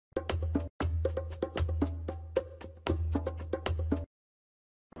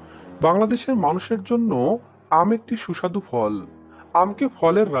বাংলাদেশের মানুষের জন্য আম একটি সুস্বাদু ফল। আমকে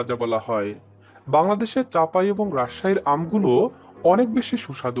ফলের রাজা বলা হয়। বাংলাদেশের চাপাই এবং রাজশাহীর আমগুলো অনেক বেশি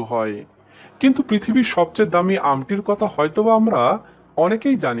সুস্বাদু হয়। কিন্তু পৃথিবীর সবচেয়ে দামি আমটির কথা হয়তোবা আমরা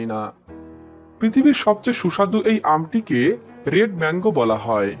অনেকেই জানি না। পৃথিবীর সবচেয়ে সুস্বাদু এই আমটিকে রেড ম্যাঙ্গো বলা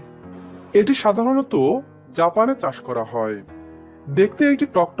হয়। এটি সাধারণত জাপানে চাষ করা হয়। দেখতে এটি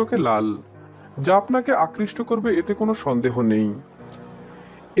টকটকে লাল, যা আপনাকে আকৃষ্ট করবে এতে কোনো সন্দেহ নেই।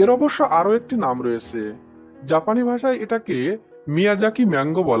 এর অবশ্য আরও একটি নাম রয়েছে। জাপানি ভাষায় এটাকে মিয়াজাকি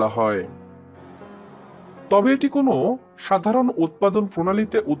ম্যাঙ্গো বলা হয়। তবে এটি কোনো সাধারণ উৎপাদন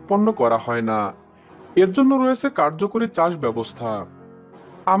প্রণালীতে উৎপন্ন করা হয় না। এর জন্য রয়েছে কার্যকরী চাষ ব্যবস্থা।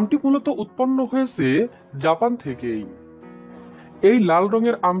 আমটি মূলত উৎপন্ন হয়েছে জাপান থেকেই। এই লাল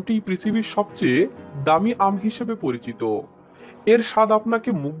রঙের আমটি পৃথিবীর সবচেয়ে দামি আম হিসেবে পরিচিত। এর স্বাদ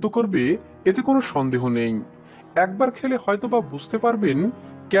আপনাকে মুগ্ধ করবে এতে কোনো সন্দেহ নেই। একবার খেলে হয়তোবা বুঝতে পারবেন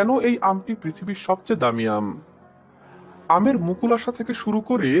কেন এই আমটি পৃথিবীর সবচেয়ে দামি আম। আমের মুকুল আসা থেকে শুরু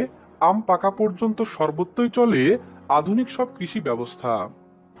করে আম পাকা পর্যন্ত সর্বত্রই চলে আধুনিক সব কৃষি ব্যবস্থা।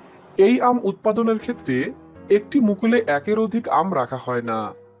 এই আম উৎপাদনের ক্ষেত্রে একটি মুকুলে একের অধিক আম রাখা হয়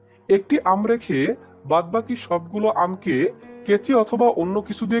না। একটি আম রেখে বাদবাকি সবগুলো আমকে কেচি অথবা অন্য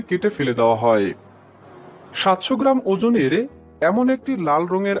কিছু দিয়ে কেটে ফেলে দেওয়া হয়। 700 গ্রাম ওজনের এমন একটি লাল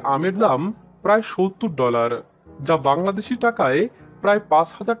রঙের আমের দাম প্রায় $70, যা বাংলাদেশি টাকায় প্রায়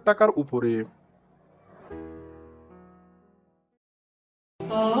 5,000 টাকার উপরে।